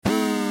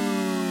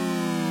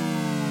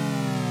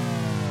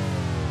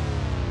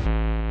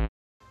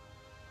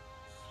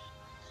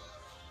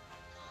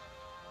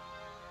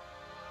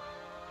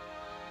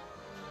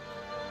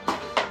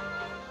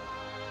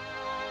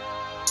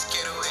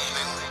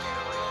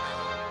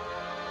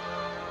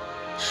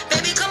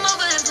Baby, come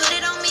over and put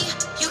it on me.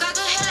 You got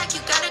good hair like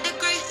you got a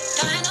degree.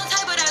 Don't ain't no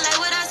type, but I like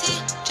what I see.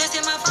 Just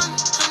in my phone,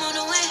 I'm on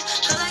the way.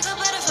 Feel like a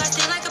butterfly,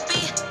 sting like a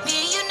bee. Me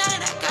and you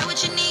united, I got what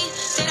you need.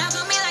 Stay down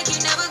for me like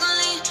you never gon'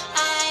 leave.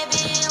 I've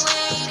been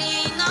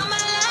waiting all my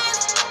life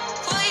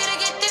for you to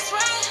get this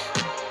right.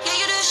 Yeah,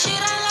 you do shit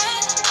I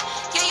like.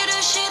 Yeah, you do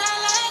shit I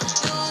like.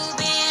 You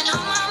been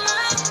on my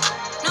mind.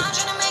 No, I'm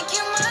tryna make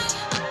you mine.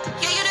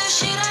 Yeah, you do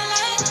shit I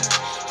like.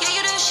 Yeah,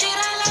 you do shit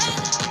I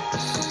like.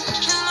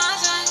 You my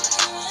type.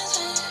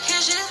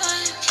 Yeah, shit's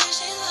fine.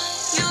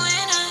 You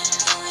and I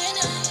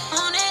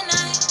on that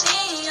night.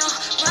 Neon,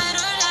 white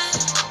or light.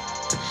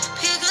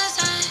 Pick a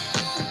side.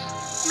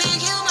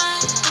 Make you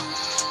mine.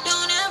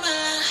 Don't ever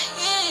lie.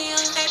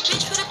 Yeah. Hey,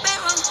 bitch, put a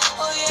bedroom.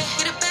 Oh yeah.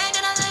 Get a bag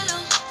and I lay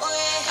low. Oh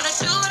yeah. Gotta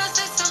do what I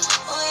say so.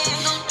 Oh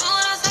yeah. Gon' do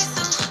what I say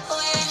so.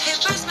 Oh yeah.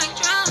 Hit first, make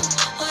drum.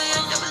 Oh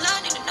yeah. Double up,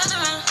 need another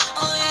round.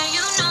 Oh yeah.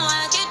 You know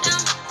I get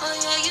down. Oh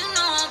yeah. You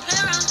know I don't play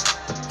around.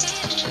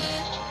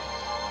 Yeah.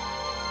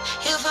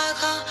 If I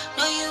call,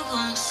 know you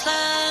gon'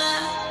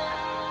 slide.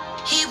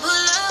 He pull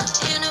up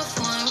in a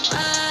foreign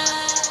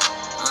ride.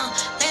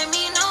 Let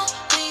me know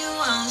when you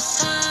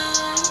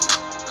outside.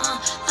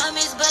 I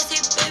miss Bussy,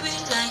 baby,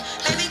 like,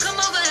 baby, come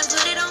over and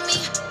put it on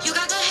me. You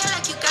got good hair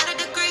like you got a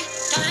degree.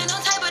 Don't ain't no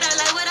type, but I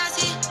like what I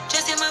see.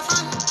 Just in my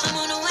phone, I'm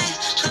on the way.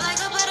 Feel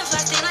like a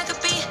butterfly, sting like a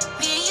bee.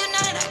 Me and you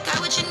united, I got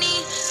what you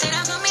need. Stay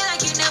down for me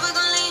like you never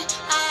gon' leave.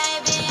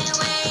 I've been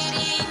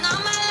waiting all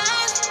my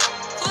life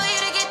for you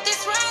to get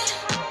this right.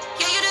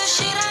 Yeah, you do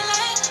shit I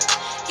like.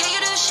 Yeah,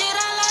 you do shit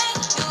I like.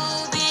 You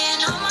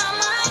been on my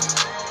mind.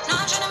 No,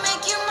 I'm tryna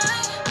make you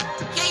mine.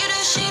 Yeah, you do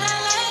shit I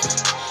like.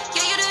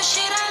 Yeah, you do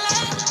shit I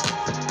like.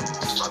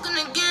 Fucking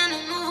again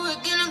and over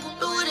again and gon'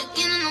 do it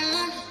again in the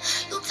morning.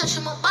 You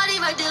touching my body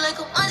right there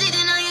like a Monday,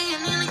 then I ain't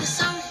your name like a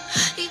sorry.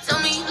 He told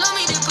me he love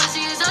me, then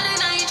pussy is all day,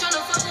 now he tryna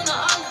fuck on the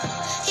other.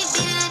 He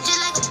beat it up just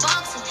like a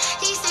boxer.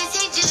 He says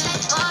he just like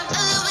hard. I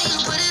love when you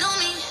put it on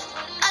me.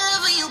 I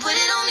love when you put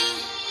it on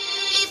me.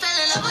 He fell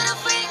in love with a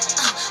freak.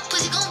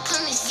 Pussy gon'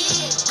 put me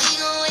sick.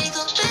 We gon' wake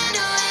up and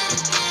do it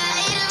again.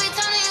 I hate every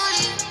time that you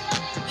leave.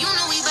 You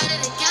know we better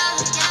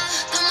together.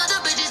 Them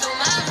other bitches don't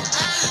matter.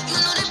 You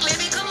know that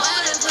baby, come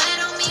over and put it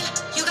on me.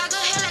 You got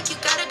good hair like you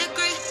got a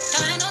degree.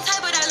 Don't ain't no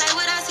type, but I like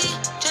what I see.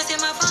 Just in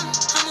my phone,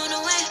 I'm on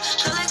the way.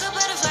 Feel like a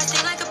butterfly,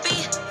 sting like a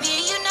bee. Me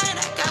and you united,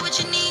 I got what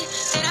you need.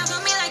 Stay down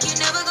for me like you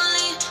never gon'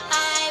 leave.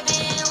 I've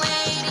been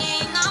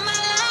waiting all my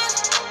life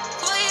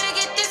for you to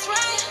get this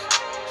right.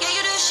 Yeah,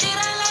 you do shit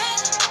I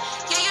like.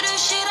 Yeah, you do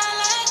shit I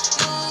like.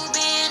 You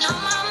been on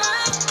my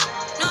mind.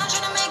 No, I'm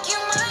tryna make you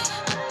mine.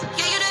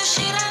 Yeah, you do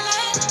shit I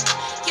like.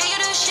 Yeah, you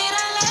do shit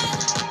I like.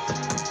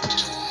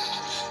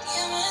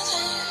 You my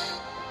type.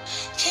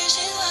 Yeah,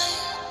 shit's like.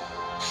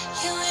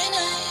 You and I.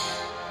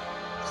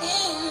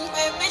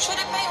 Baby, bitch, what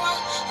it make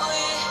wrong? Oh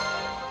yeah.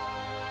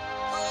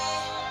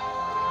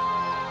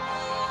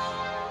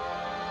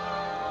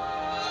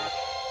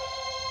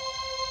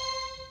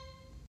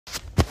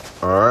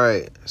 All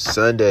right,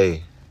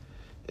 Sunday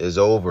is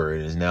over.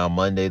 It is now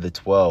Monday the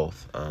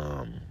 12th.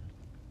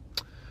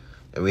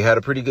 And we had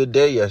a pretty good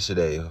day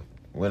yesterday.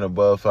 Went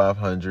above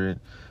 500.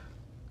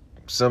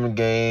 Some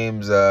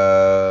games,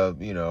 I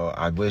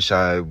wish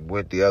I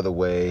went the other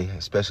way,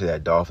 especially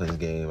that Dolphins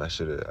game. I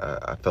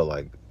felt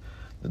like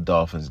the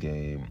Dolphins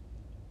game,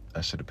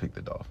 I should have picked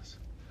the Dolphins.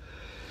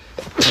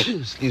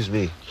 Excuse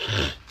me.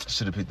 I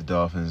should have picked the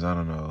Dolphins. I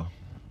don't know.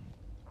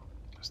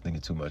 I was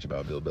thinking too much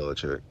about Bill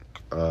Belichick.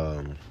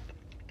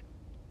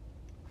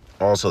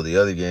 Also, the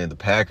other game, the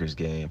Packers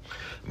game,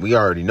 we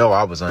already know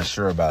I was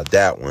unsure about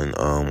that one.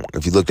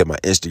 If you looked at my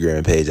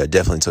Instagram page, I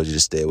definitely told you to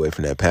stay away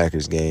from that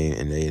Packers game,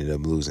 and they ended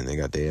up losing. They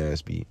got their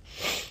ass beat.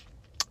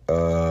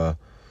 So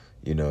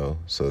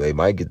they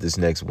might get this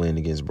next win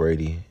against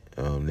Brady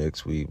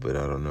next week, but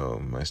I don't know.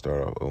 Might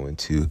start off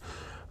 0-2.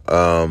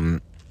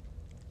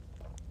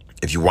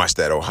 If you watch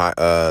that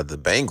the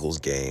Bengals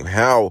game,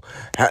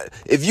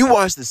 if you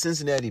watched the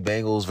Cincinnati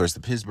Bengals versus the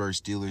Pittsburgh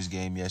Steelers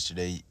game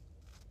yesterday,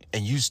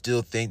 and you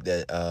still think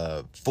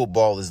that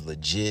football is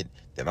legit,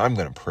 then I'm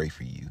going to pray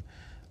for you.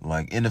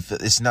 Like,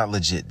 NFL, it's not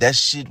legit. That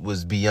shit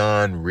was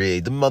beyond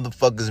rigged. The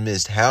motherfuckers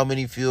missed how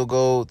many field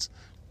goals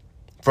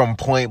from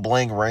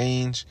point-blank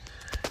range?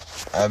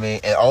 I mean,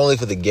 and only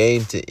for the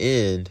game to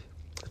end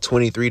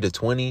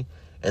 23-20.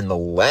 And the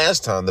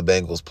last time the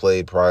Bengals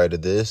played prior to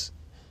this,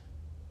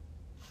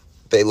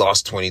 they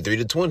lost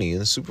 23-20 in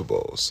the Super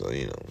Bowl. So,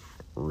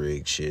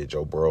 rigged shit.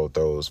 Joe Burrow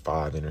throws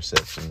 5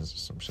 interceptions,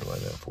 some shit like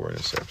that, 4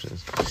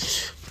 interceptions.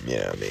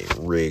 Yeah, I mean,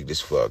 rigged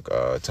as fuck.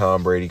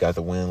 Tom Brady got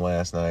the win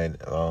last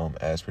night,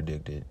 as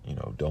predicted.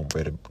 Don't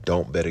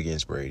bet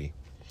against Brady.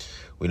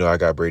 We know I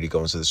got Brady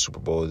going to the Super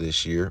Bowl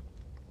this year.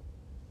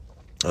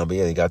 But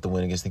yeah, they got the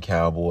win against the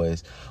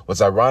Cowboys.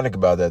 What's ironic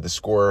about that, the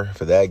score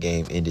for that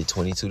game ended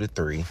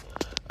 22-3,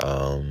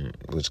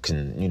 which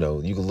can, you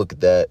can look at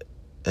that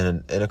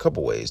in a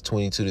couple ways.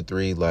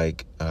 22-3,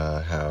 like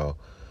how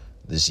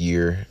this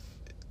year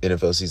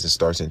NFL season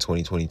starts in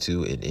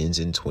 2022 and ends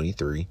in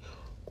 23,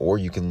 or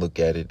you can look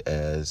at it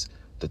as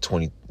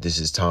this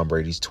is Tom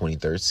Brady's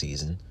 23rd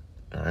season,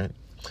 All right.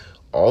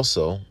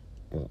 Also,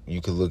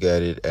 you could look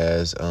at it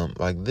as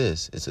like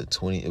this. It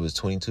was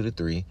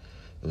 22-3. It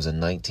was a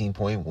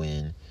 19-point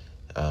win.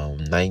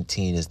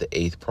 19 is the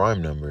 8th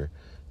prime number,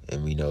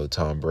 and we know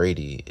Tom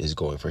Brady is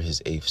going for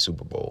his 8th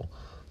Super Bowl.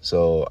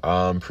 So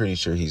I'm pretty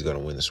sure he's going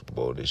to win the Super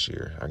Bowl this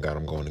year. I got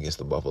him going against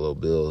the Buffalo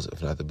Bills.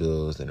 If not the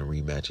Bills, then a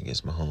rematch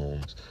against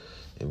Mahomes,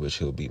 in which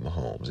he'll beat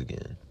Mahomes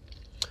again.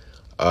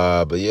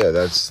 But yeah,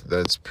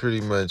 that's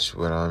pretty much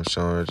what I'm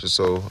showing. Just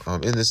so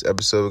in this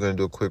episode, we're going to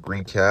do a quick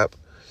recap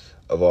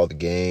of all the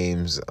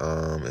games,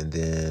 and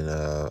then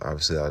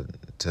obviously I'll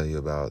tell you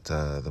about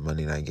the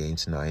Monday night game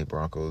tonight,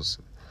 Broncos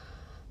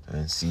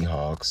and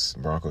Seahawks.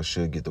 Broncos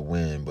should get the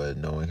win, but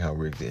knowing how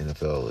rigged the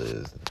NFL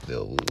is,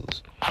 they'll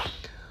lose.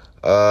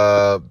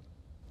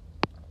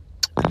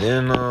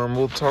 Then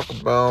we'll talk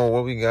about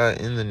what we got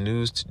in the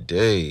news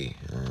today.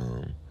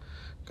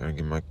 Gotta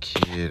get my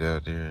kid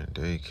out there in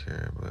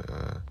daycare, but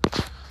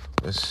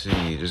let's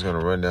see. Just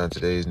gonna run down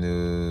today's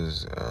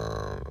news.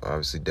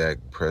 Obviously, Dak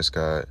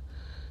Prescott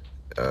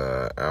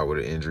out with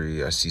an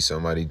injury. I see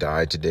somebody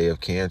died today of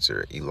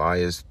cancer.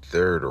 Elias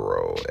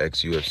Theodorou,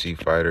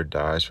 ex-UFC fighter,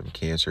 dies from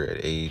cancer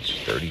at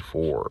age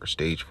 34,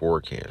 stage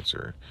 4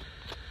 cancer.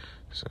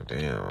 So,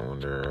 damn, I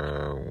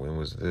wonder when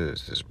was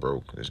this?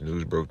 This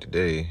news broke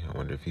today. I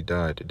wonder if he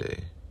died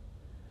today.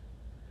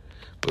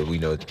 But we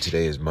know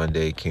today is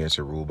Monday,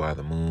 Cancer Ruled by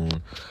the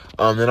Moon.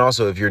 And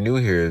also, if you're new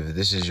here, if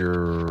this is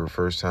your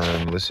first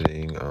time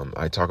listening,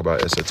 I talk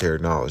about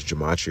esoteric knowledge,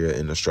 gematria,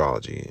 and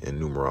astrology, and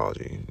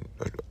numerology.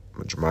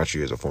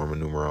 Gematria is a form of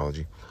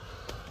numerology.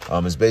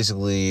 It's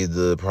basically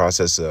the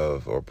process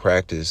of, or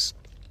practice,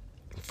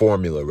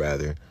 formula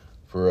rather,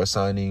 for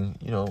assigning,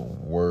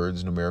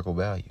 words numerical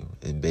value.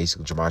 And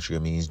basically,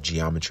 gematria means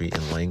geometry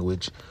and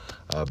language,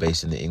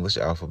 based in the English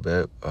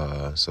alphabet.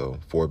 So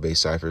 4 base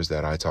ciphers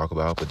that I talk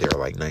about, but there are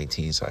like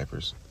 19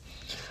 ciphers.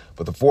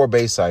 But the 4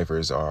 base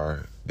ciphers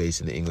are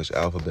based in the English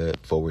alphabet,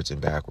 forwards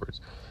and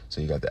backwards. So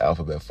you got the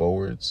alphabet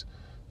forwards,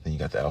 then you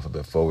got the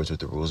alphabet forwards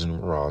with the rules of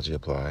numerology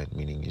applied,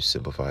 meaning you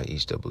simplify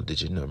each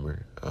double-digit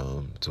number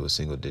to a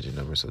single-digit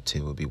number. So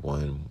 10 would be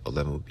 1,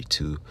 11 would be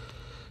 2,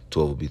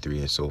 12 would be 3,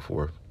 and so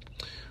forth.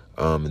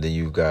 And then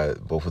you've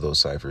got both of those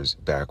ciphers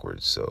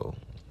backwards. So,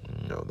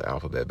 the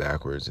alphabet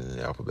backwards and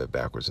the alphabet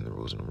backwards in the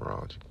rules of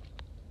numerology.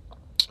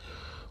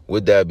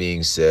 With that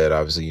being said,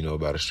 obviously you know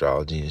about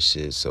astrology and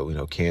shit. So,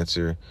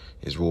 Cancer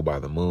is ruled by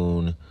the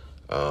moon.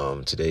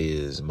 Today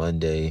is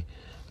Monday.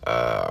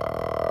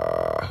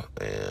 And,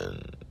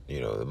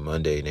 the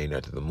Monday named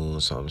after the moon.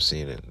 So I'm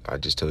seeing it. I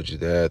just told you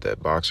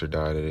that boxer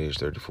died at age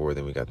 34.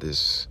 Then we got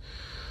this.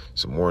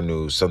 Some more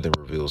news. Something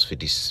reveals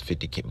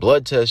 50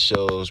 blood test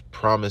shows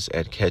promise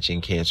at catching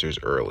cancers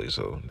early.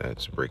 So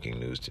that's breaking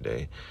news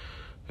today.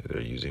 They're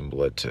using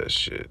blood test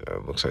shit.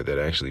 Looks like that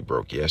actually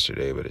broke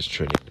yesterday, but it's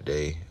trending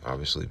today,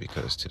 obviously,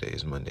 because today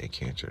is Monday,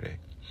 Cancer Day.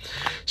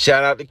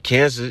 Shout out to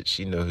Cancer.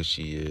 She know who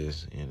she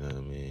is. You know what I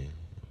mean?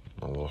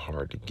 I'm a little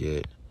hard to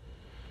get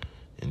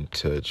in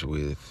touch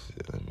with.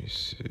 Let me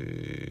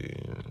see.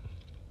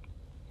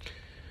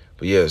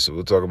 But yeah, so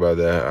we'll talk about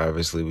that.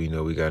 Obviously, we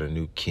know we got a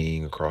new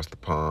king across the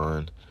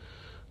pond.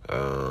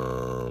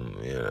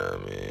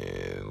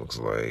 It looks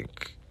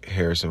like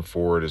Harrison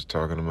Ford is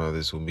talking about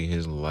this will be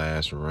his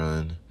last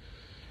run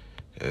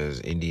as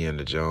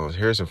Indiana Jones.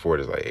 Harrison Ford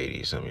is like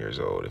 80-some years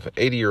old. If an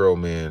 80-year-old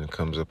man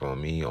comes up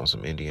on me on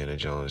some Indiana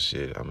Jones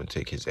shit, I'm going to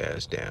take his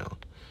ass down.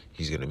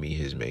 He's going to meet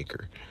his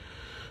maker.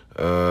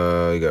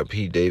 You got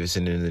Pete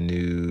Davidson in the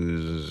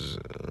news.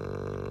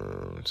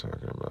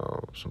 Talking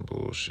about some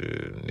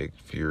bullshit. Nick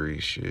Fury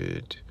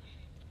shit.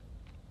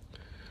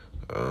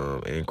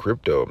 And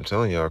crypto. I'm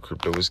telling y'all,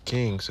 crypto is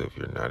king. So if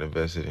you're not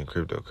invested in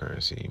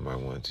cryptocurrency, you might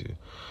want to.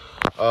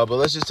 But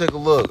let's just take a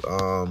look.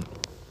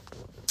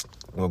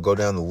 We'll go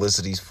down the list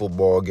of these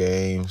football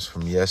games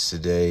from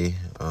yesterday.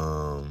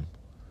 Because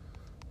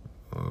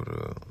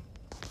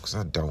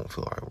I don't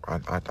feel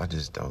like... I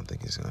just don't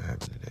think it's going to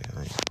happen today.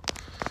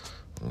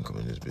 I'm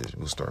coming in this bitch.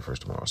 We'll start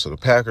first tomorrow. So the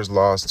Packers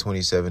lost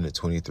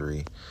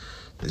 27-23.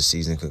 This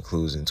season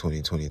concludes in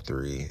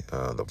 2023.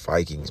 The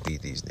Vikings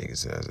beat these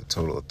niggas as a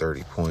total of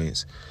 30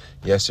 points.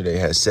 Yesterday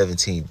had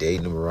 17 day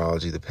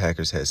numerology. The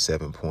Packers had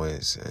 7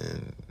 points,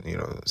 and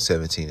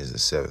 17 is the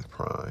 7th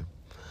prime.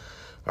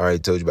 All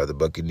right, told you about the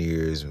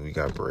Buccaneers, and we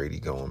got Brady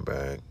going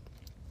back.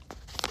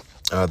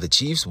 The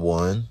Chiefs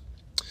won.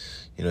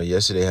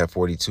 Yesterday had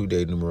 42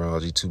 day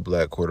numerology. 2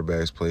 black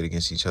quarterbacks played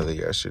against each other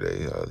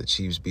yesterday. The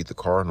Chiefs beat the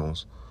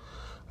Cardinals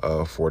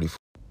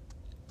 44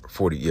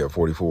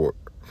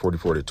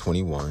 to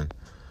 21.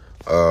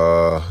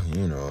 Let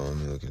me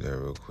look at that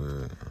real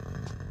quick.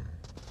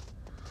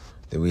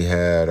 Then we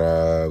had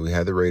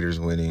the Raiders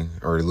winning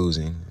or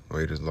losing.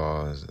 Raiders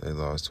lost. They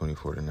lost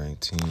 24 to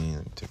 19.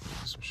 Let me take a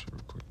look at some shit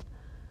real quick.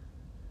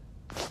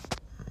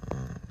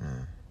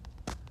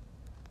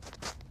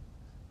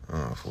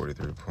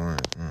 43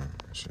 points.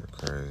 Shit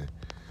crazy.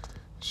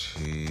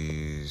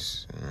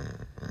 Jeez.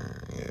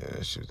 Yeah,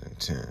 that shit was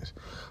intense.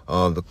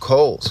 The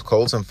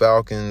Colts and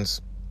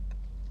Falcons.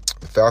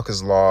 The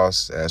Falcons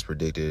lost as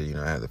predicted.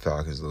 I had the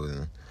Falcons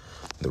losing.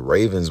 The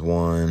Ravens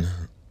won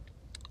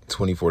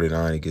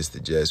 20-49 against the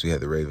Jets. We had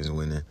the Ravens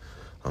winning.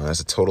 That's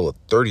a total of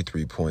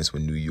 33 points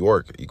when New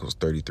York equals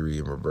 33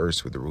 in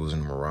reverse with the rules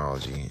and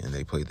numerology, and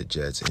they played the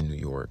Jets in New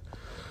York.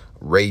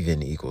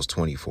 Raven equals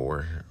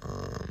 24.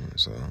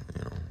 So,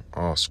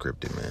 all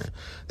scripted, man.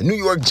 The New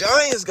York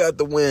Giants got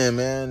the win,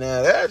 man.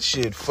 Now, that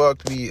shit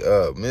fucked me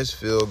up. Missed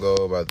field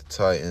goal about the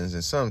Titans,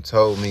 and something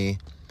told me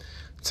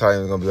the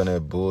Titans going to be on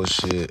that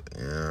bullshit.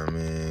 You know what I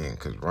mean?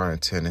 Because Ryan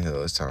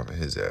Tannehill, it's time for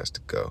his ass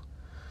to go.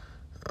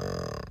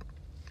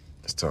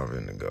 It's time for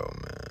him to go,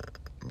 man.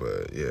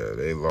 But, yeah,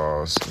 they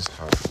lost. It's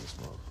hot for this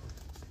motherfucker.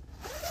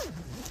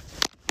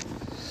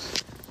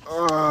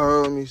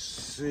 Let me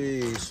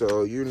see.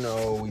 So,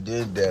 we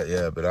did that.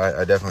 Yeah, but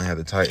I definitely had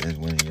the Titans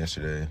winning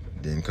yesterday.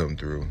 Didn't come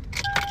through.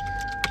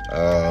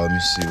 Let me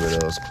see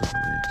what else. Quick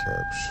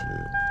recap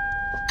shit.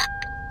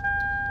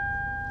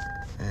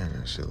 Man,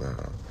 that shit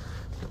loud.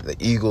 The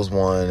Eagles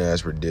won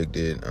as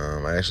predicted.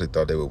 I actually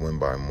thought they would win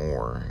by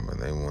more, but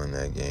they won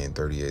that game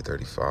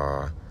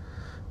 38-35.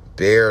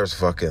 Bears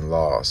fucking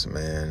lost,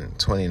 man.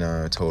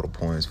 29 total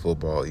points.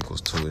 Football equals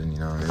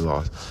 289. They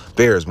lost.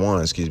 Bears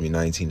won,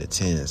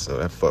 19-10. So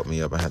that fucked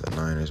me up. I had the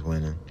Niners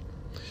winning.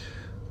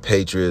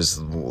 Patriots,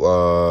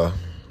 lost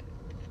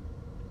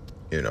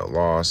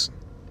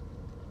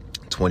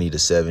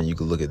 20-7. You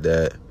could look at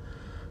that.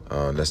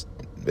 That's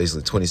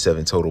basically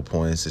 27 total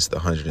points. It's the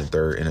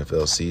 103rd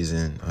NFL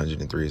season.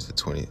 103 is the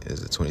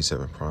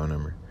 27th prime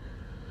number.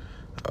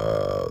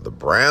 The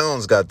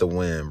Browns got the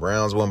win.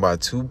 Browns won by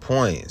 2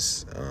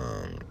 points.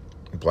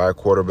 Black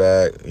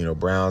quarterback.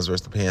 Browns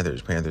versus the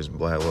Panthers. Panthers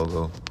black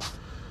logo.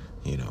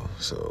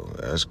 So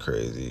that's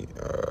crazy.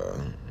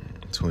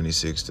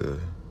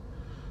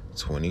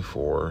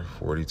 26-24,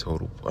 40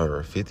 total,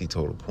 or 50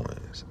 total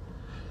points.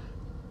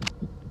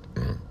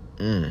 Oh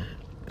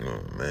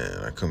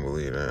man, I couldn't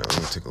believe that.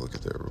 Let me take a look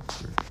at that real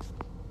quick.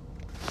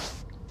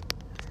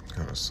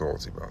 Kind of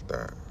salty about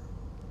that.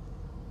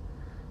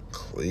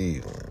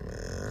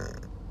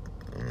 Cleveland,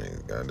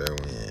 man. Got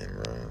that win,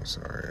 bro.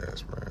 Sorry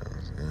ass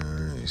Browns.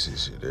 Yeah, you see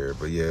shit there,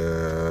 but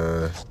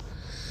yeah.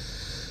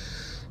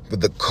 But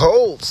the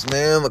Colts,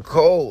 man,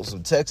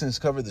 the Texans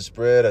covered the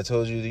spread. I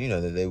told you,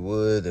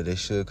 that they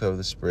should cover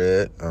the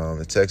spread.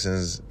 The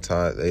Texans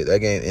tied. That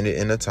game ended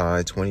in a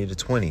tie,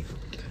 20-20.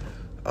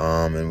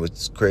 And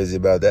what's crazy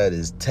about that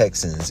is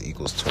Texans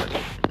equals 20.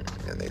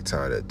 And they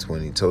tied at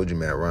 20. Told you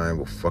Matt Ryan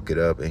will fuck it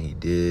up, and he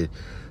did.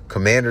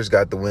 Commanders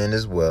got the win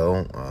as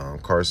well.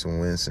 Carson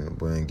Wentz in the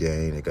win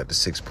game. They got the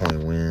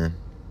 6-point win.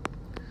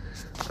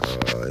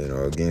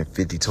 Again,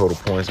 50 total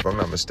points. If I'm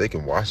not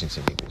mistaken,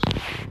 Washington equals 50.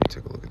 Let me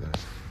take a look at that.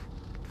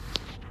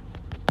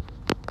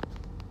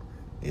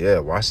 Yeah,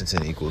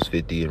 Washington equals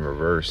 50 in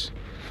reverse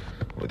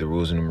with the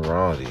rules and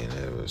numerology. And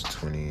it was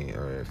 50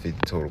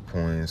 total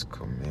points.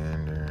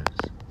 Commanders.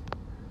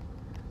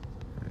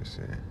 Let me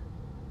see.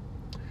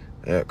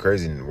 Yeah,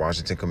 crazy.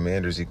 Washington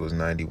Commanders equals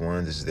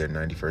 91. This is their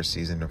 91st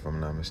season, if I'm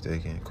not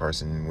mistaken.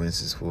 Carson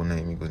Wentz's full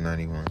name equals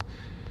 91.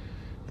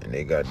 And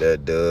they got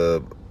that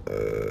dub.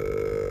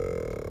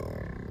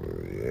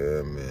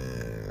 Yeah,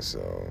 man.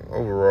 So,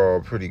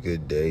 overall, pretty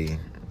good day.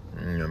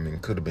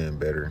 Could have been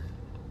better.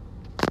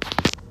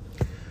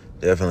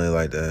 Definitely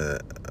like to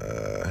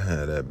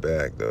have that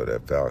back, though.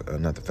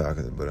 Not the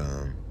Falcons, but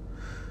I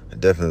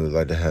definitely would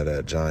like to have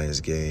that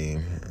Giants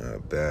game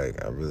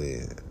back. I don't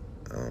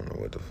know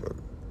what the fuck.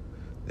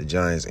 The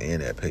Giants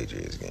and that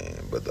Patriots game.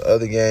 But the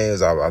other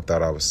games, I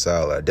thought I was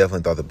solid. I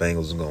definitely thought the Bengals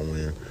was going to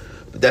win.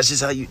 But that's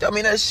just how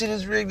that shit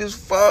is rigged as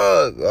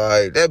fuck.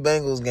 Like, that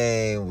Bengals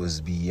game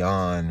was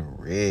beyond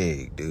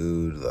rigged,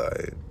 dude.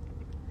 Like,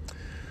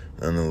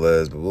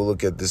 nonetheless. But we'll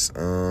look at this,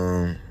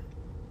 what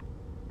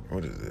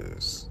is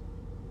this?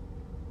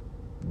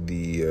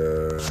 The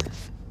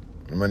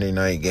Monday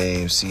night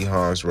game,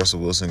 Seahawks,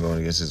 Russell Wilson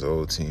going against his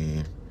old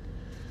team.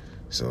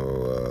 So,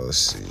 let's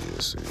see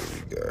what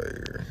we got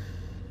here.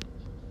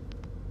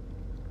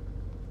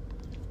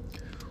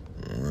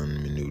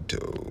 1 minuto.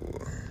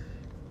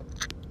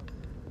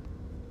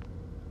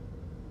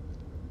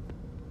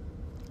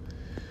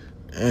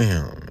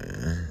 Damn,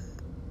 man.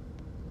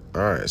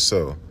 All right,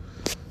 so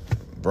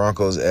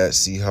Broncos at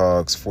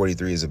Seahawks.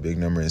 43 is a big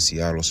number in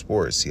Seattle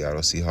sports.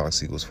 Seattle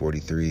Seahawks equals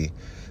 43.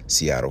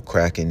 Seattle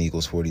Kraken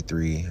equals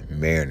 43.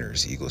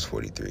 Mariners equals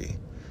 43.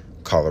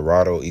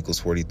 Colorado equals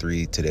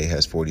 43. Today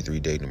has 43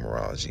 day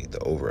numerology. The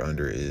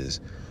over-under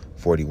is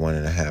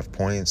 41.5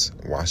 points.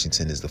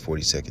 Washington is the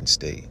 42nd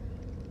state.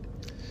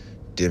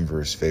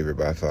 Denver's favored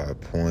by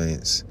 5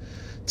 points.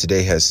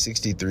 Today has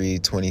 63,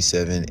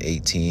 27,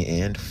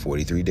 18, and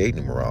 43 day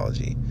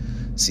numerology.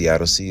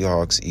 Seattle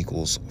Seahawks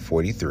equals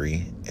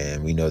 43,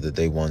 and we know that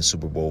they won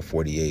Super Bowl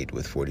 48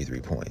 with 43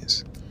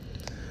 points.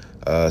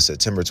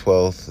 September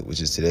 12th,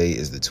 which is today,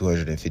 is the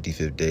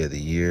 255th day of the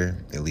year.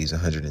 It leaves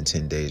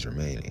 110 days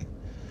remaining.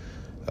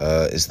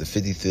 It's the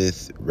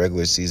 55th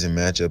regular season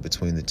matchup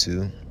between the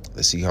two.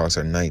 The Seahawks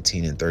are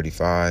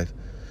 19-35,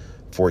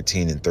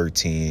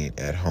 14-13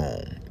 at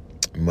home.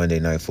 Monday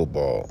Night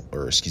Football,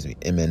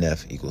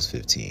 MNF equals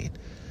 15.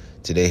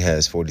 Today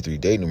has 43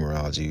 day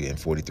numerology, and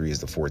 43 is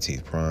the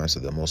 14th prime, so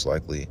they'll most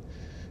likely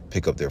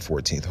pick up their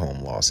 14th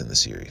home loss in the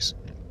series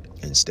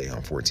and stay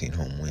on 14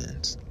 home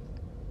wins.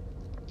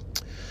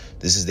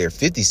 This is their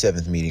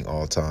 57th meeting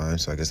all time,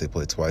 so I guess they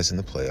play twice in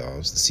the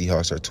playoffs. The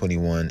Seahawks are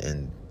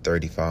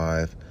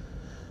 21-35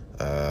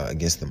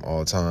 against them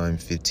all time,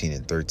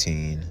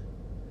 15-13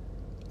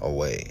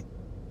 away.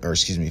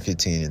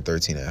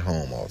 15-13 at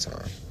home all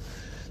time.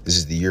 This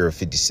is the year of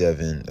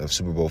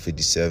Super Bowl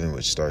 57,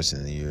 which starts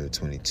in the year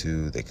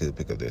 22. They could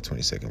pick up their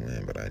 22nd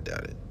win, but I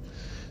doubt it.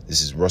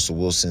 This is Russell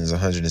Wilson's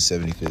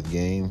 175th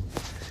game.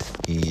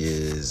 He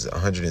is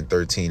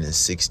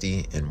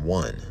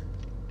 113-60-1.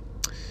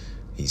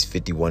 He's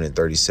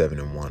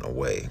 51-37-1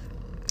 away.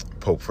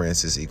 Pope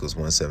Francis equals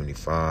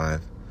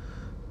 175.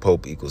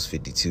 Pope equals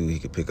 52. He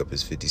could pick up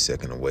his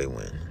 52nd away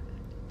win.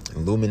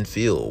 Lumen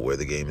Field, where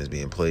the game is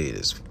being played,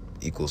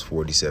 equals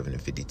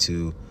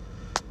 47-52.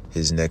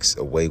 His next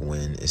away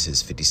win is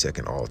his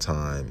 52nd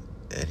all-time,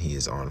 and he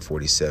is on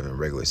 47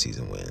 regular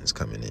season wins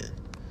coming in.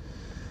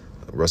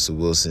 Russell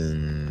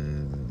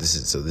Wilson, this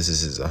is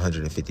his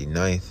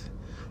 159th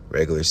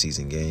regular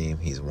season game.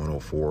 He's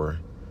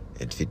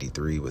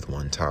 104-53 with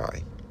one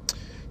tie.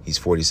 He's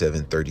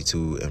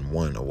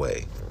 47-32-1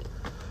 away.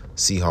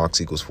 Seahawks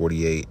equals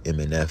 48,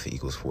 MNF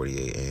equals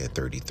 48 and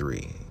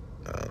 33.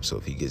 So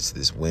if he gets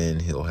this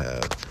win, he'll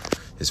have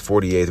his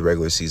 48th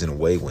regular season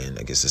away win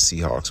against the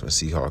Seahawks when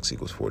Seahawks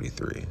equals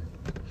 43.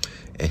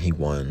 And he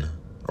won,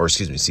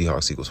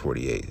 Seahawks equals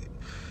 48.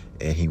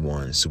 And he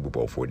won Super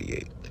Bowl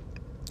 48.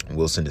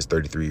 Wilson is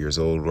 33 years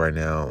old right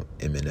now.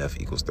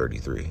 MNF equals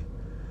 33.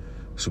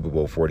 Super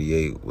Bowl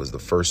 48 was the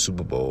first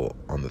Super Bowl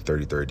on the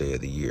 33rd day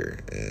of the year.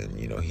 And,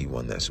 he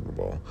won that Super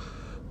Bowl.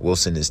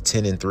 Wilson is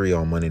 10-3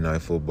 on Monday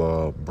Night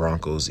Football.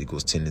 Broncos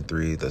equals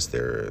 10-3. Thus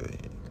they're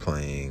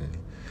playing.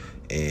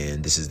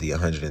 And this is the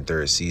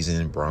 103rd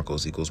season.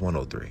 Broncos equals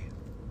 103.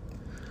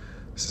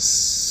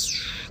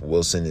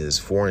 Wilson is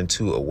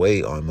 4-2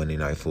 away on Monday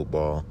Night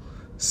Football.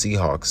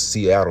 Seattle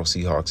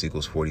Seahawks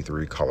equals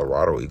 43.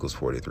 Colorado equals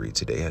 43.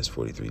 Today has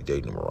 43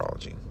 day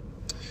numerology.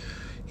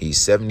 He's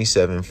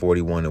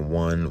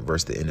 77-41-1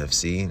 versus the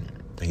NFC.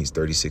 He's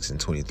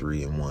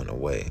 36-23-1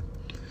 away.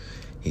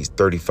 He's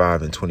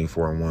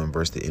 35-24-1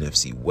 versus the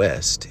NFC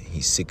West.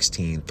 He's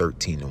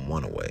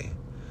 16-13-1 away.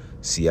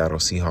 Seattle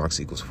Seahawks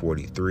equals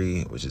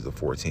 43, which is the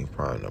 14th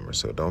prime number.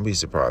 So don't be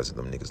surprised if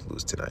them niggas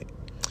lose tonight.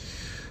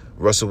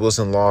 Russell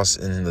Wilson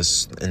lost in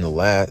the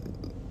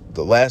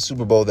last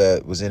Super Bowl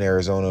that was in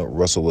Arizona.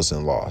 Russell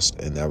Wilson lost,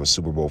 and that was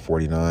Super Bowl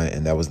 49,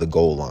 and that was the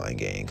goal line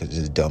game because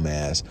his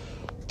dumbass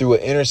threw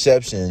an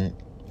interception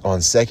on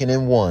 2nd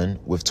and 1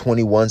 with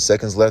 21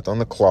 seconds left on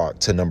the clock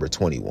to number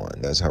 21.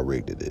 That's how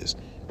rigged it is.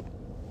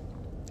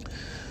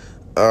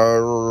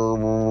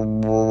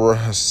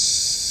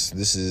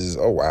 This is,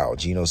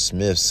 Geno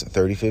Smith's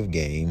 35th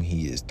game.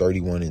 He is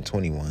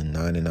 31-21,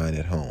 9-9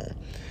 at home.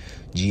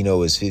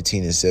 Geno is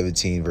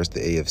 15-17 versus the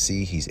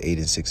AFC. He's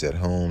 8-6 at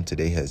home.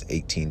 Today has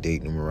 18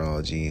 date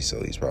numerology,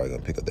 so he's probably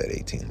going to pick up that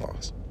 18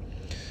 loss.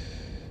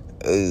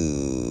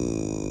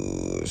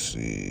 Let's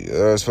see.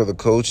 As for the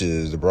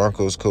coaches, the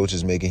Broncos coach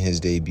is making his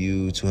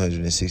debut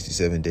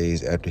 267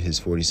 days after his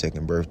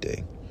 42nd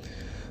birthday.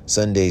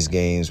 Sunday's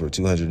games were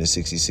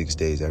 266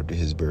 days after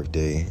his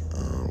birthday.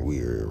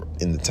 We're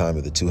in the time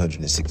of the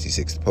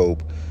 266th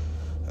Pope.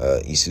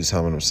 Isus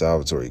Hominum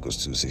Salvator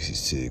equals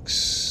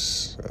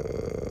 266.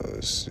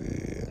 Let's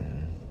see.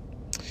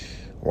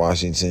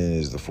 Washington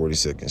is the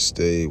 42nd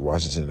state.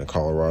 Washington and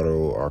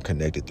Colorado are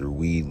connected through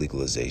weed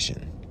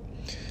legalization.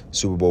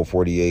 Super Bowl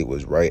 48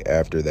 was right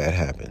after that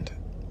happened.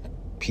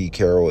 Pete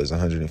Carroll is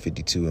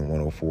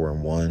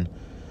 152-104-1.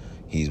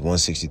 He's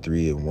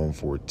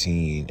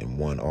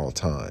 163-114-1 all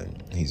time.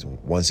 He's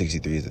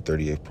 163 is the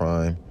 38th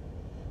prime.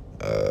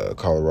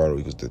 Colorado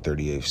equals the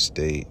 38th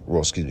state.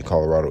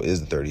 Colorado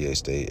is the 38th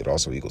state. It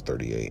also equals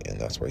 38, and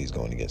that's why he's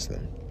going against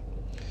them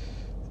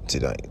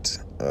tonight.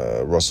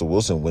 Russell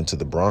Wilson went to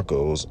the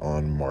Broncos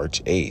on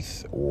March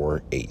 8th,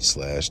 or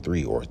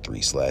 8/3, or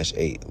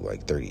 3/8,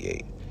 like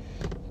 38.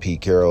 Pete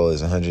Carroll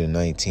is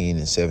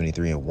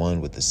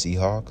 119-73-1 with the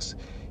Seahawks.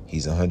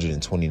 He's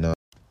 129.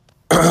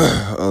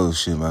 Oh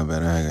shit, my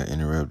bad. I got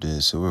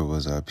interrupted. So where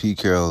was I? Pete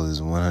Carroll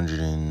is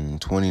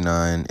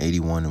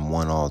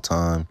 129-81-1 all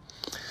time.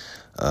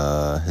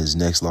 His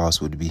next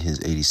loss would be his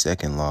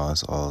 82nd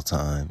loss all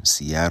time.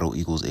 Seattle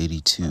equals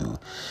 82.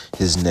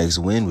 His next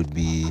win would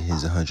be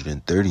his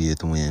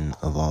 130th win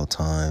of all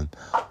time.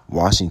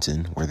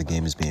 Washington, where the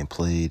game is being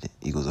played,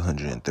 equals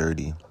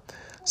 130.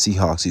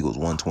 Seahawks equals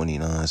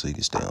 129, so you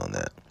can stay on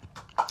that.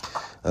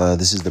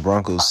 This is the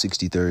Broncos'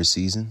 63rd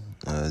season.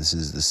 This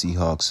is the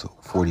Seahawks'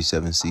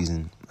 47th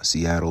season.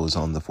 Seattle is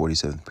on the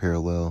 47th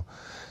parallel.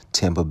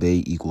 Tampa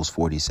Bay equals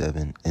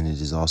 47, and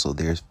it is also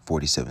their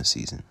 47th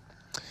season.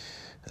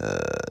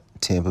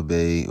 Tampa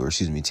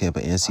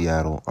and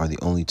Seattle are the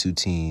only two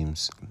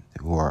teams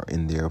who are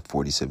in their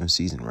 47th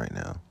season right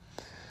now.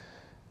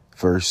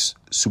 First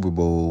Super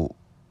Bowl,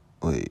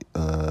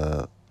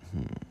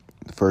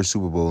 The first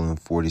Super Bowl in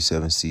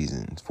 47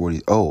 seasons.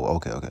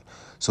 Okay.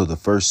 So the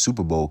first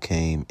Super Bowl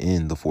came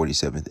in the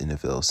 47th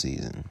NFL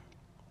season.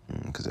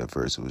 Because at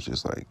first it was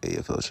just like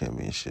AFL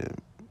Championship,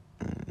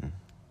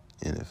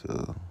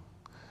 NFL,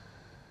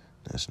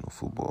 National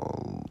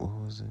Football, what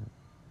was it?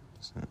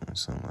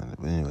 Something like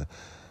that. But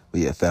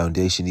anyway,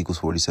 foundation equals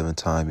 47,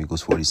 time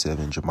equals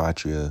 47,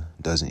 gematria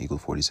doesn't equal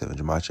 47.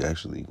 Gematria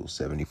actually equals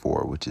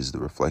 74, which is the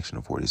reflection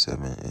of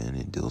 47, and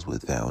it deals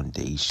with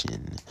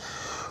foundation.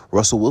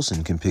 Russell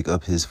Wilson can pick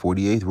up his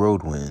 48th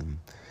road win.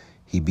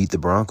 He beat the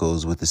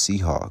Broncos with the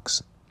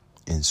Seahawks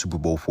in Super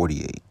Bowl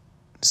 48.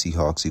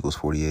 Seahawks equals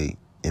 48.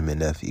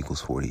 MNF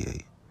equals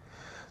 48.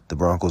 The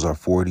Broncos are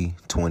 40,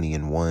 20,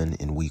 and 1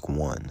 in week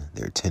 1.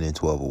 They're 10 and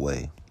 12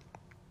 away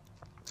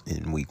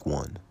in week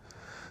 1.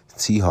 The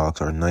Seahawks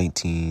are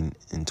 19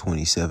 and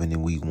 27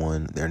 in week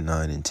 1. They're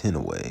 9 and 10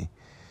 away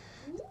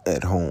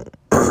at home.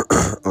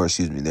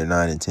 They're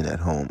 9 and 10 at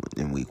home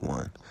in week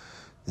 1.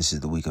 This is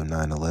the week of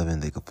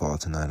 9-11. They could fall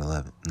to 9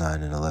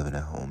 and 11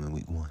 at home in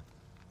week 1.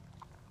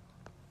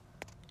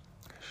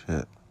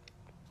 Shit.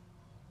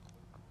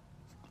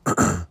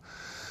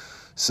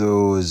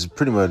 So it's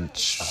pretty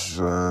much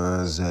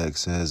Zach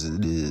says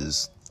it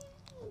is.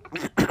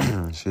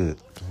 Shit.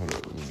 Hold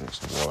up, let me drink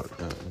some water.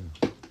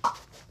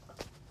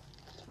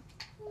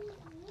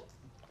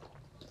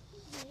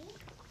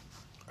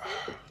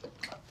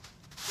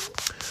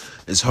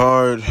 It's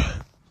hard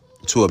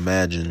to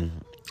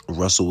imagine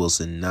Russell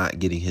Wilson not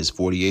getting his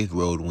 48th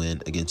road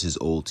win against his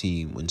old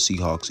team when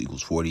Seahawks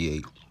equals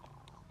 48.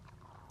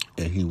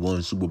 And he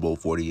won Super Bowl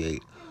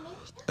 48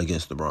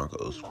 against the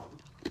Broncos.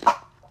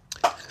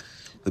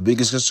 The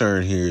biggest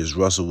concern here is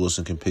Russell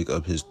Wilson can pick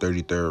up his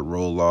 33rd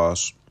road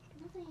loss,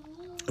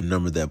 a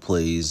number that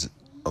plays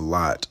a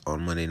lot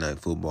on Monday Night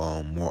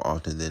Football more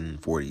often than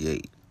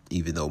 48,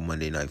 even though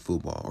Monday Night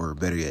Football, or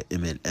better yet,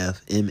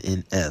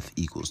 MNF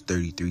equals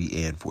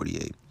 33 and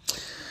 48.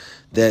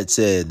 That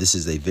said, this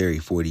is a very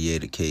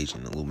 48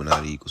 occasion.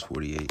 Illuminati equals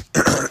 48.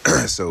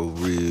 So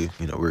we're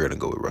going to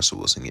go with Russell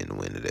Wilson getting the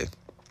win today.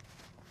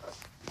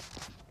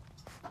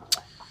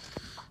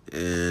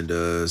 And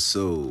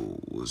so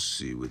we'll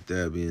see. With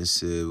that being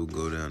said, we'll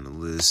go down the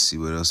list, see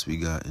what else we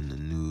got in the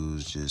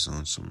news, just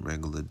on some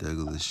regular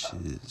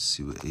shit.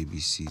 See what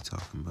ABC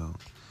talking about.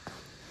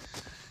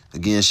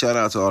 Again, shout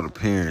out to all the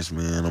parents,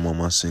 man. I'm on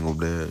my single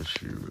dad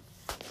shit.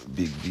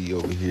 Big D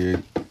over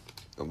here.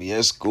 Gonna be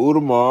at school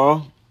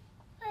tomorrow.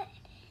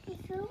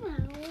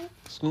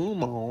 School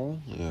tomorrow.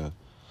 Yeah.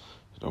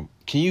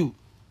 Can you?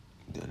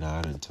 Now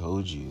I done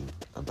told you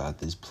about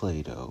this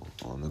Play-Doh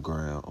on the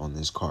ground on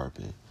this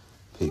carpet.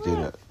 Pick it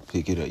up.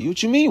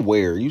 What you mean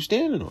where? You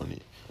standing on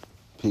it.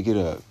 Pick it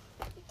up.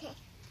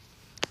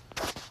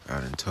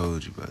 I done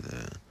told you about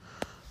that.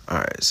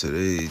 Alright, so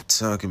they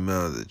talking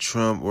about the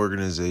Trump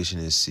organization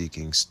is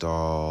seeking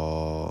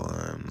stall.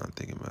 I'm not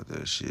thinking about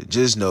that shit.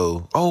 Just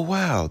know, oh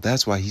wow,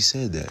 that's why he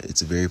said that.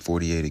 It's a very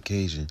 48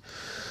 occasion.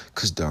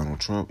 Because Donald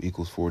Trump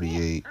equals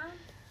 48.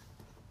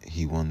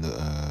 He won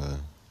the,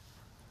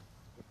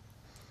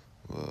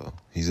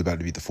 he's about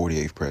to be the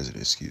 48th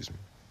president, excuse me.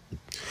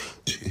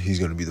 He's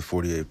going to be the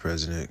 48th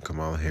president.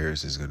 Kamala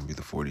Harris is going to be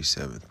the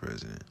 47th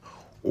president.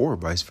 Or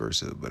vice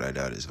versa, but I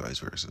doubt it's vice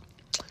versa.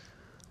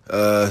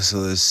 So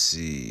let's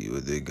see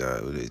what they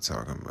got, what they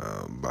talking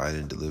about.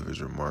 Biden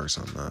delivers remarks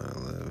on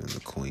 9/11. The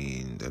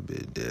Queen, that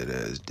bit dead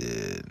ass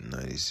dead.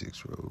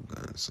 96 road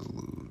gun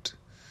salute.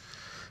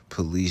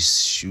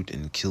 Police shoot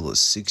and kill a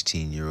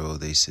 16-year-old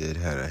they said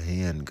had a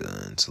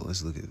handgun. So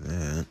let's look at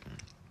that.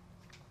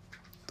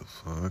 The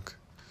fuck?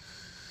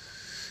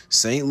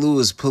 St.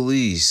 Louis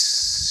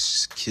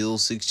police kill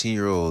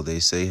 16-year-old they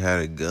say had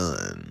a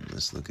gun.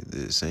 Let's look at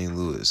this. St.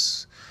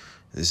 Louis.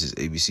 This is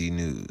ABC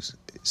News.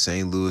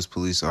 St. Louis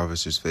police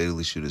officers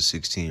fatally shoot a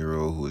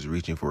 16-year-old who was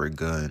reaching for a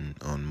gun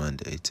on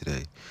Monday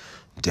today.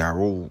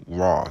 Darrell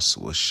Ross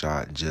was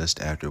shot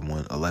just after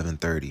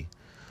 11:30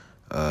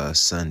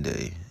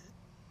 Sunday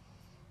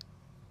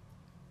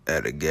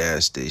at a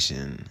gas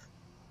station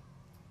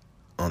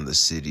on the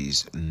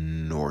city's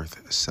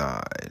north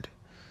side.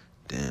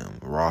 Damn,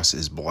 Ross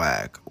is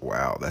black.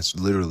 Wow, that's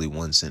literally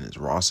one sentence.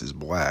 Ross is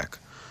black.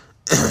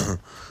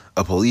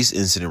 A police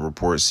incident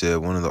report said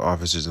one of the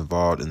officers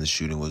involved in the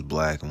shooting was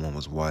black and one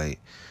was white.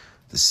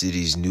 The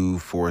city's new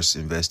force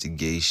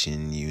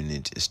investigation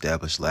unit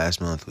established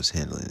last month was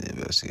handling the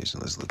investigation.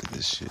 Let's look at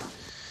this shit.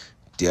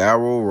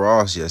 Darrell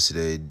Ross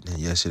yesterday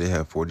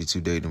had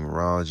 42 day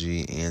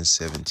numerology and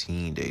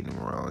 17 day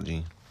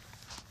numerology.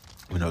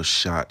 We know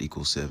shot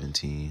equals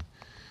 17.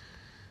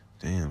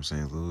 Damn,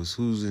 St. Louis.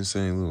 Who's in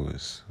St.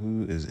 Louis?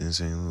 Who is in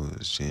St.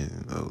 Louis?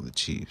 Oh, the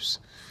Chiefs.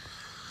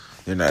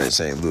 They're not in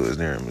St. Louis.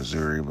 They're in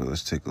Missouri. But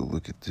let's take a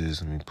look at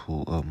this. Let me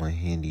pull up my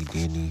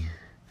handy-dandy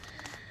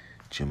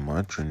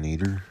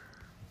gematria-nator.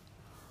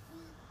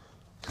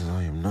 Because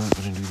I am not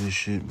going to do this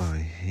shit by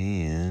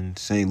hand.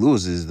 St.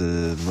 Louis is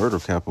the murder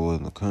capital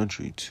in the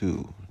country,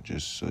 too.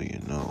 Just so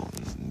you know.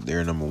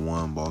 They're number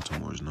 1.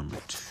 Baltimore's number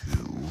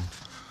 2.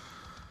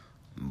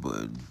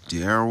 But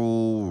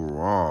Darrell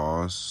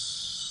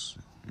Ross...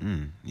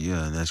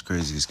 Yeah, and that's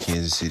crazy. It's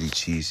Kansas City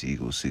Chiefs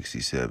equals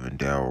 67.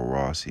 Darryl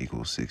Ross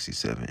equals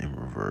 67 in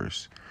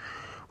reverse.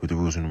 With the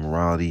rules of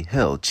numerology,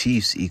 hell,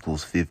 Chiefs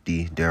equals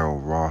 50. Darryl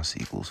Ross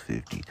equals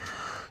 50.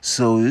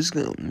 So it's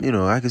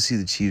gonna, I can see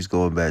the Chiefs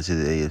going back to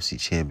the AFC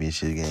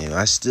Championship game.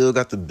 I still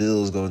got the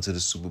Bills going to the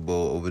Super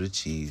Bowl over the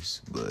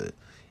Chiefs, but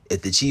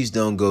if the Chiefs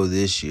don't go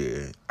this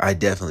year, I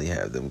definitely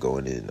have them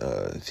going in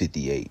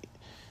 58.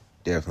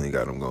 Definitely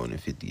got them going in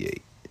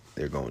 58.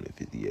 They're going in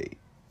 58.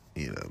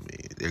 You know what I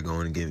mean? They're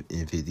going to get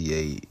in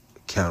 58.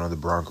 Count on the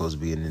Broncos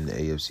being in the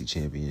AFC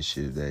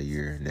Championship that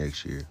year,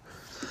 next year.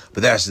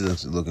 But that's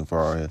just looking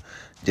far.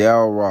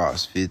 Darryl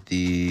Ross,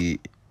 50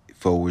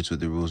 forwards with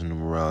the rules of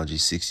numerology,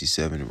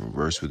 67 in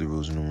reverse with the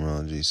rules of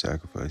numerology.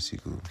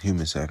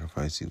 Human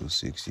sacrifice equals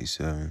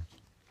 67.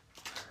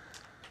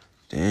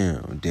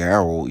 Damn,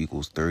 Darryl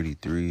equals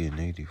 33 and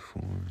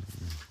 84.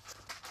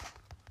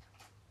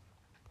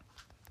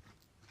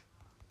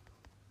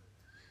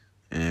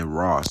 And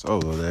Ross,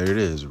 there it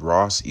is.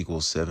 Ross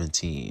equals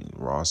 17.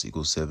 Ross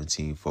equals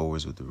 17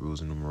 forwards with the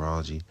rules of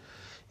numerology.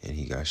 And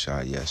he got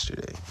shot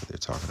yesterday. They're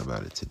talking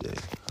about it today.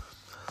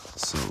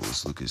 So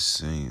let's look at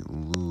St.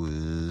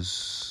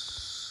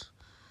 Louis.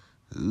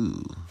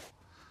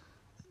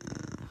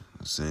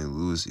 St.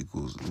 Louis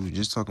equals, we were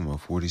just talking about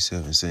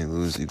 47. St.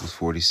 Louis equals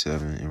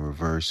 47 in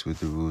reverse with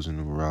the rules of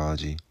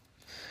numerology.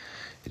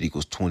 It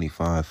equals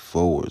 25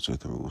 forwards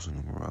with the rules of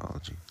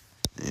numerology.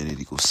 And it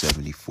equals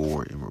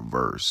 74 in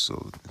reverse.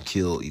 So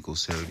kill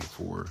equals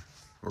 74.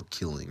 Or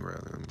killing,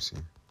 rather. Let me see.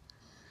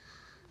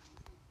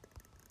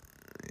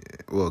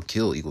 Yeah. Well,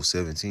 kill equals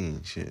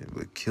 17. Shit.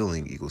 But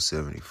killing equals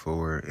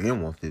 74.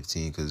 And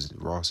 115 because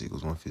Ross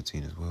equals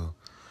 115 as well.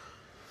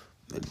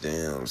 But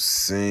damn,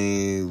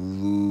 St.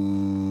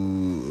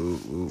 Louis.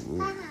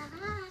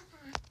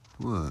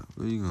 What?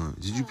 Where you going?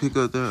 Did you pick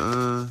up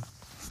that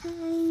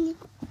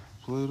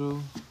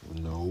Play-Doh?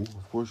 No,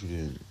 of course you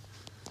didn't.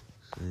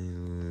 St.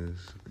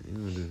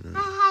 Louis. I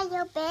had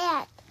your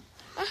bag.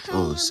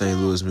 St.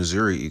 Louis,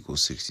 Missouri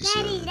equals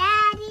 67.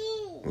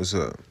 Daddy. What's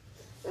up?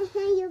 I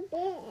had your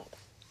bag.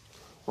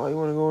 Why you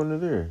want to go into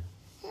there?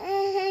 I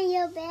had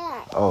your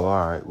bag. Oh,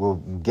 all right. Well,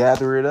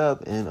 gather it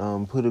up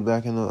and put it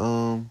back in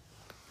the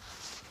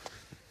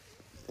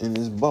in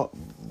this box.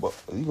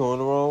 You going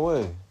the wrong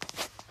way.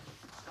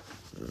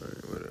 All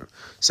right, whatever.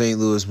 St.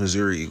 Louis,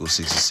 Missouri equals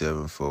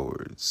 67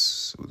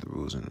 forwards with the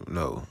rules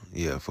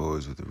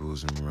forwards with the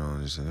rules and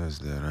numerology. So that's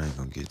that. I ain't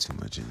gonna get too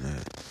much in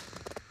that.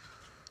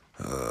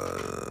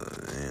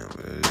 Damn,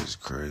 that is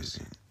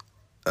crazy.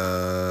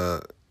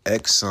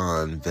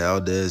 Exxon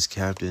Valdez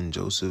Captain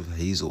Joseph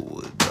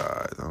Hazelwood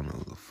died. I don't know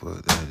who the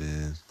fuck that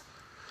is.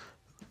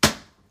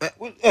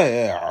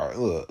 Hey, all right,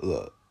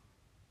 look.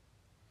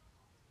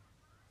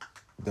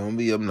 Don't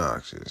be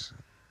obnoxious.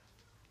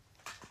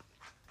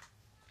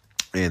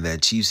 And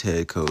that Chiefs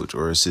head coach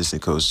or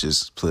assistant coach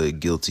just pled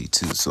guilty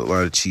too. So a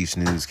lot of Chiefs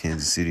news,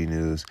 Kansas City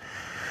news.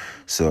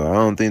 So I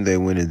don't think they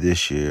win it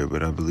this year,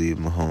 but I believe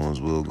Mahomes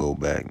will go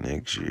back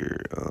next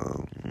year.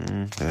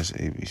 That's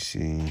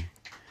ABC.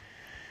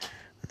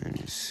 Let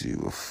me see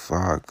what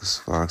Fox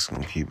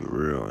gonna keep it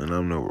real. And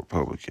I'm no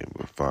Republican,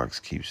 but Fox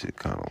keeps it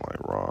kind of like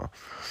raw.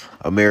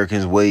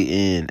 Americans weigh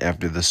in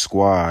after the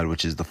squad,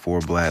 which is the 4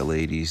 black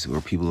ladies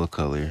or people of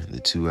color, the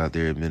 2 out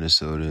there in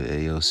Minnesota,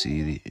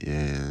 AOC,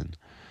 and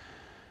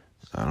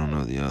I don't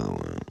know the other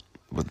one.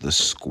 But the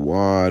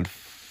squad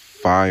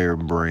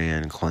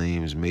firebrand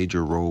claims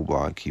major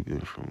roadblock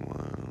keeping from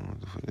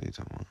what the fuck they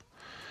talking about?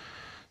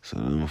 So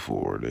them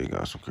 4, they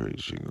got some crazy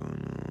shit going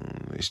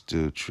on. They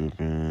still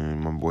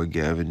tripping. My boy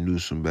Gavin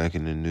Newsom back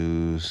in the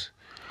news,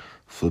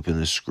 flipping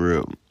the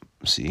script.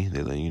 See,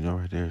 they let you know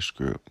right there,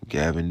 script.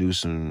 Gavin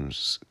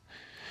Newsom's,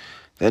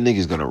 that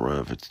nigga's gonna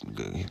run for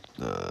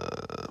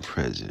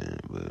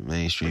president, but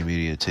mainstream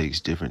media takes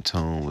different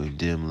tone with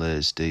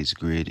dim-led states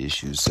grid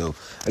issues. So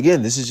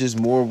again, this is just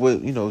more of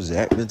what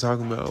Zach been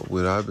talking about,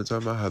 what I've been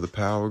talking about, how the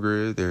power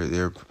grid,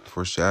 they're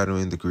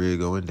foreshadowing the grid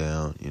going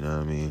down. You know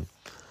what I mean?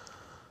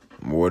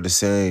 More of the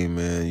same,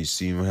 man. You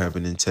see what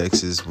happened in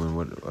Texas when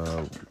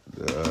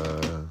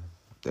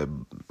that,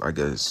 I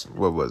guess,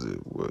 what was it?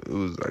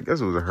 I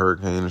guess it was a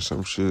hurricane or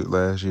some shit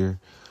last year.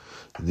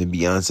 And then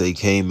Beyonce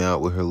came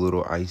out with her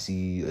little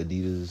icy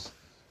Adidas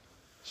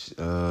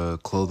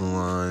clothing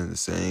line. The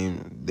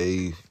same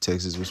day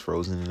Texas was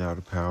frozen and out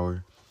of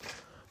power.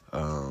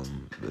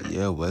 But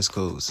yeah, West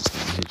Coast is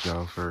gonna hit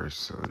y'all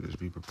first, so just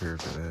be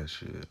prepared for that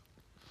shit.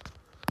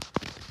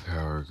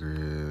 Power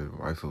grid.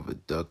 Wife of a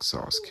duck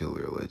sauce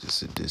killer alleged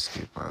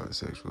sadistic violent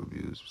sexual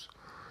abuse.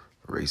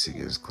 Race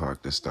against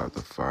clock to stop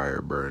the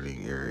fire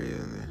burning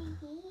area.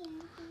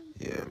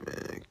 Yeah,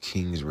 man.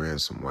 King's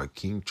ransom. Why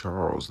King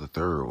Charles III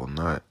will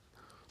not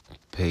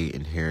pay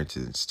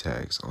inheritance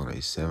tax on a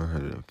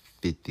 $750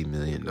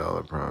 million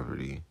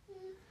property.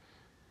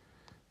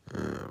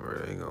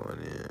 Where they going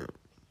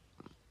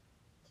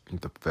in?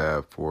 The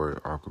Fab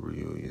Four Aqua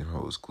reunion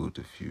holds clue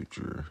to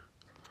future.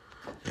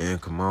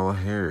 And Kamala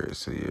Harris.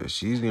 So yeah,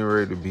 she's getting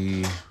ready to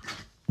be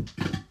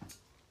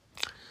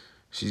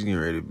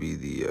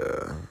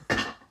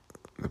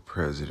the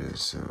president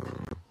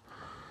soon.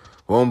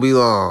 Won't be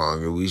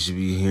long. We should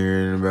be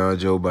hearing about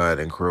Joe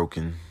Biden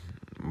croaking.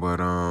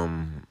 But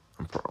I'm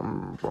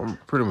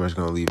pretty much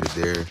gonna leave it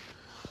there.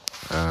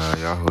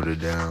 Y'all hold it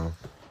down.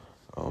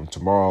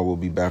 Tomorrow we'll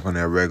be back on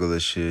that regular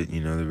shit.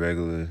 The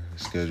regular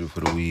schedule for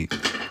the week.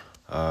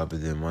 But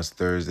then once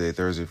Thursday,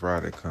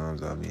 Friday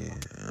comes, I'm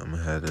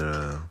gonna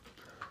have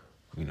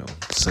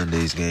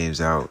Sunday's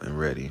games out and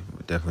ready.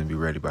 We'll definitely be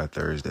ready by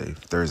Thursday.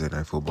 Thursday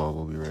Night Football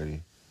will be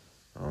ready.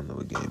 I don't know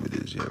what game it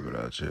is yet, but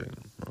I'll check.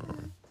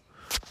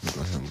 Let me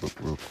go ahead and look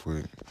real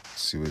quick.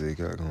 See what they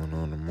got going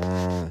on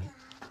tomorrow.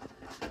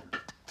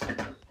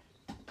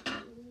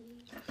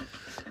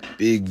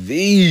 Big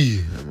V.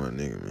 That's my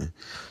nigga, man.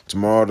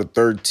 Tomorrow the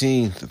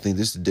 13th. I think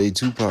this is the day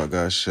Tupac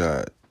got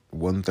shot.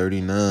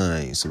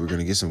 139. So we're going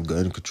to get some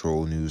gun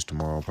control news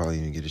tomorrow. Probably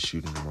even get a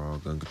shooting tomorrow.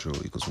 Gun control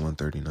equals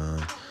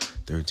 139.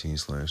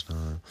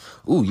 13/9.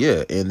 Ooh,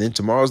 yeah. And then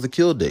tomorrow's the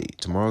kill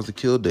date.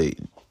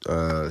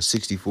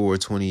 64,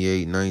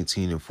 28,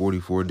 19, and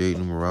 44 date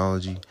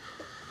numerology.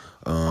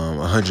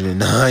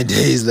 109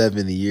 days left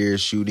in the year.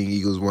 Shooting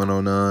equals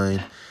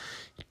 109.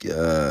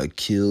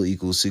 Kill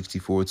equals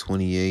 64,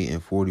 28,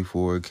 and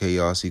 44.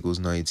 Chaos equals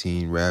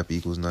 19. Rap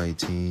equals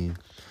 19.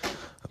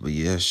 But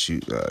yeah,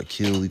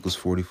 kill equals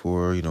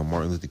 44.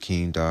 Martin Luther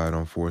King died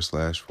on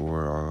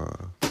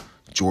 4/4.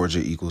 Georgia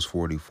equals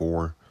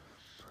 44.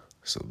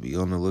 So be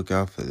on the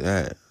lookout for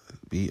that.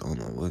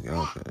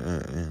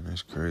 Man,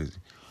 that's crazy.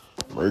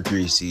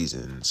 Mercury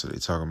season. So they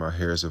talking about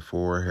Harrison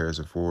Ford.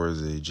 Harrison Ford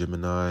is a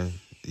Gemini.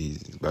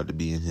 He's about to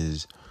be in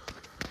his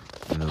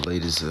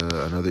latest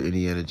another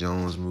Indiana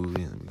Jones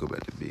movie. Let me go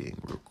back to Being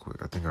real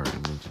quick. I think I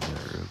already mentioned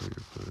that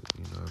earlier, but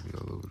I'll be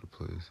all over the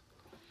place.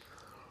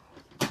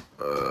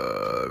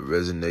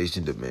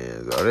 Resignation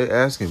demands. Are they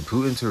asking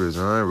Putin to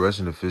resign?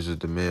 Russian officials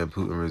demand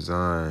Putin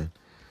resign.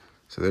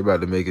 So they're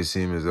about to make it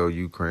seem as though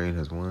Ukraine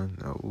has won.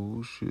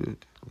 Oh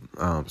shit.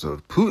 So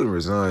if Putin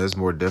resigns, that's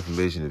more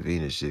defamation of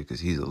Venus shit because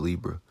he's a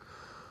Libra.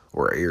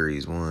 Or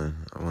Aries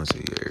one. I want to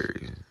say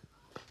Aries.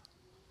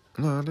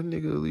 No, that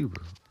nigga a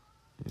Libra.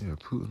 Yeah,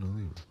 Putin a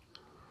Libra.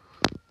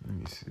 Let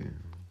me see.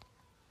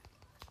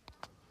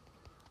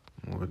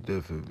 More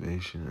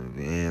defamation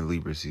and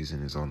Libra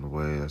season is on the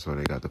way. That's why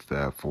they got the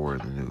Fab Four in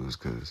the news,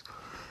 because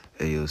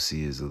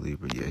AOC is a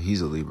Libra. Yeah,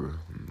 he's a Libra.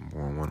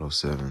 Born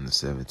 107, the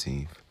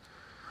 17th.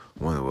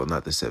 Well,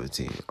 not the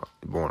 17th.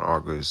 Born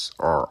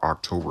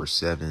October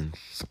 7th,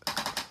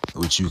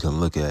 which you can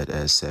look at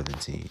as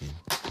 17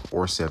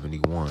 or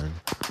 71.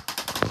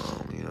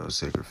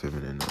 Sacred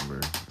feminine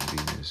number,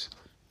 Venus.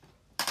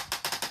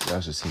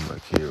 Y'all should see my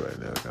kid right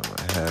now. Got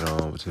my hat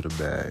on to the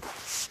back,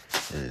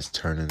 and it's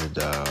turning the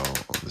dial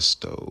on the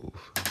stove.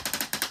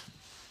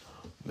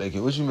 What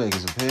you making?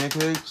 Some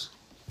pancakes?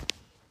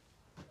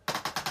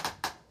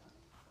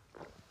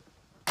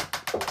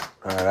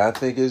 All right, I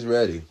think it's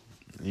ready.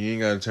 You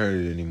ain't gotta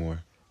turn it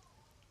anymore.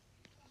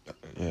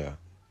 Yeah,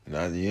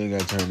 you ain't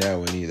gotta turn that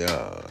one either.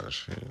 Oh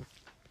shit.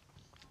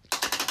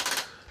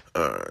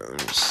 Let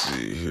me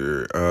see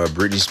here.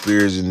 Britney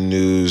Spears in the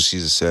news.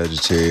 She's a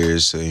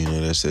Sagittarius, so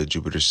that's that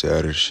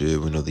Jupiter-Saturn shit.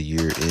 We know the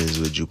year ends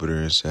with Jupiter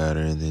and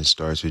Saturn, and then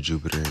starts with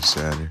Jupiter and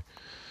Saturn.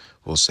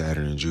 Well,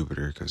 Saturn and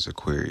Jupiter, because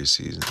Aquarius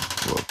season.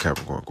 Well,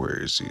 Capricorn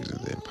Aquarius season,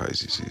 then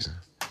Pisces season.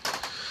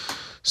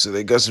 So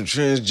they got some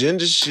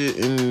transgender shit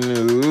in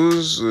the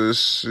news. Let's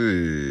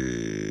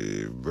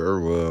see.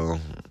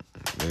 Burwell.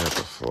 They got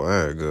the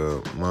flag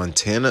up.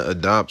 Montana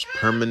adopts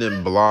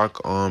permanent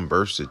block on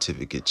birth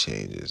certificate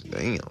changes.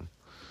 Damn.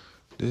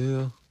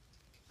 Yeah.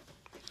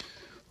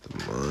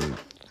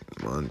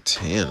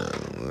 Montana.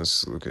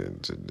 Let's look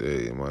at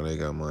today. Why they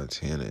got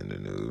Montana in the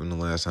news? When the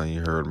last time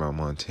you heard about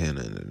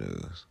Montana in the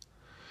news?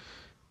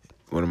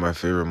 One of my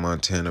favorite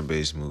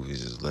Montana-based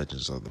movies is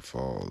Legends of the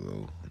Fall,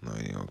 though. No,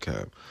 you don't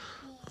cap.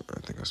 I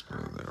think I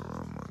spelled that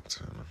wrong,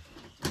 Montana.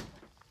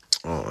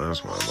 Oh,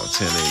 that's why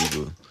Montana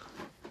equals.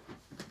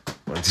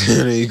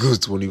 Montana equals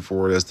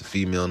 24. That's the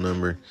female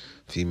number.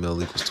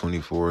 Female equals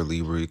 24.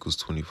 Libra equals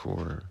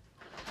 24.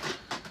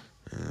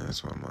 And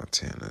that's why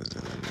Montana is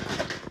in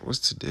there. What's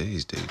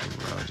today's date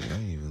numerology? I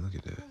didn't even look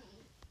at that.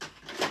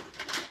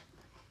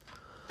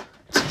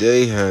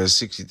 Today has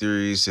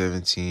 63,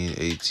 17,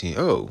 18.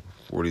 Oh,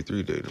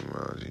 43 date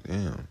numerology.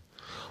 Damn.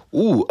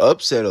 Ooh,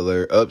 upset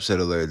alert.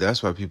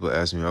 That's why people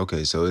ask me,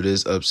 okay, so it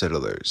is upset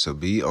alert. So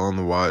be on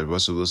the watch.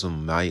 Russell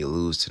Wilson might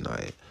lose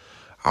tonight.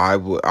 I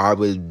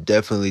would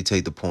definitely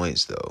take the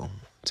points, though.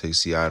 Take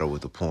Seattle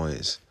with the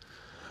points.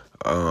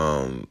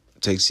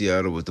 Take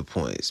Seattle with the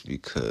points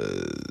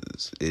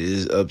because it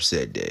is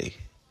upset day.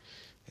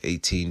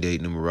 18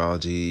 date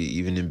numerology,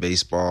 even in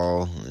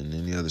baseball and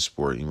any other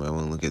sport, you might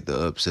want to look at the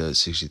upset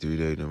 63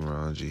 date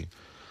numerology.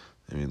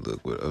 Let me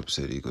look what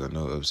upset equals. I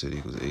know upset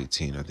equals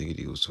 18. I think it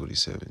equals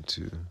 27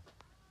 too.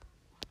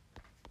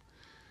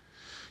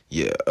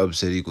 Yeah,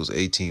 upset equals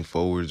 18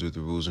 forwards with the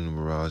rules of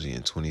numerology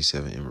and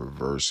 27 in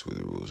reverse with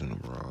the rules of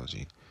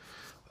numerology.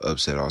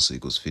 Upset also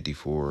equals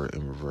 54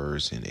 in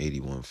reverse and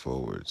 81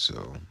 forward.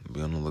 So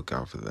be on the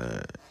lookout for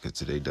that because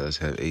today does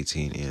have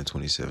 18 and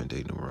 27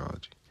 day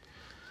numerology.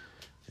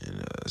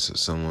 And so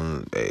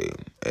someone,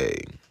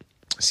 hey,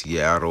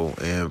 Seattle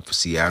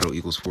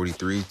equals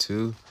 43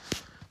 too.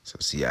 So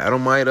Seattle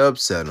might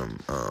upset them.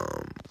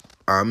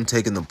 I'm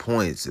taking the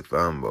points if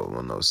I'm.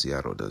 Well, no,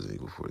 Seattle doesn't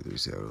equal 43.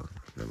 Seattle,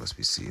 that must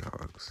be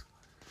Seahawks.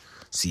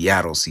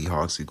 Seattle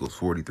Seahawks equals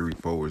 43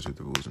 forwards with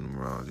the rules of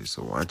numerology.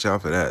 So watch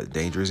out for that.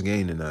 Dangerous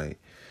game tonight.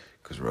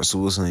 Because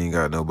Russell Wilson ain't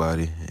got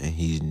nobody. And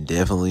he's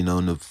definitely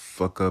known to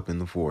fuck up in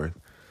the fourth.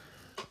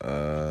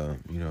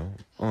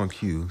 On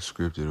cue.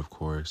 Scripted, of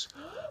course.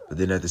 But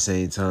then at the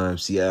same time,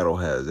 Seattle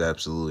has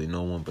absolutely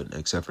no one but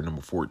except for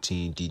number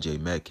 14, DJ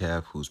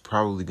Metcalf, who's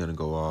probably going to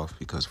go off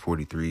because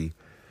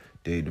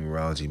 43-day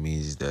numerology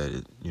means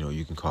that,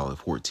 you can call it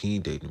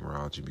 14-day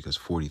numerology because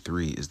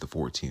 43 is the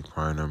 14th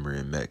prime number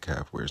and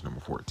Metcalf wears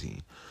number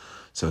 14.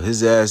 So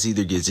his ass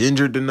either gets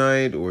injured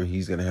tonight or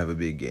he's going to have a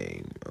big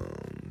game.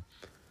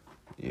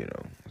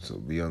 So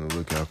be on the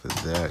lookout for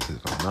that because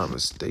if I'm not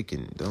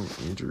mistaken, don't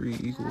injury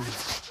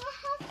equals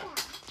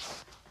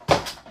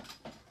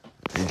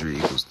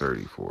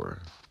 34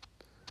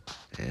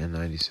 and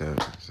 97.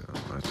 So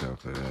watch out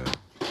for that.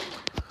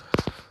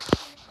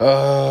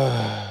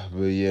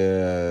 But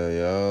yeah,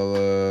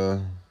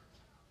 y'all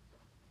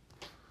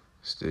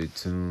stay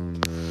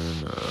tuned,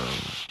 man.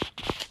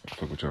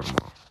 Fuck with y'all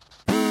tomorrow.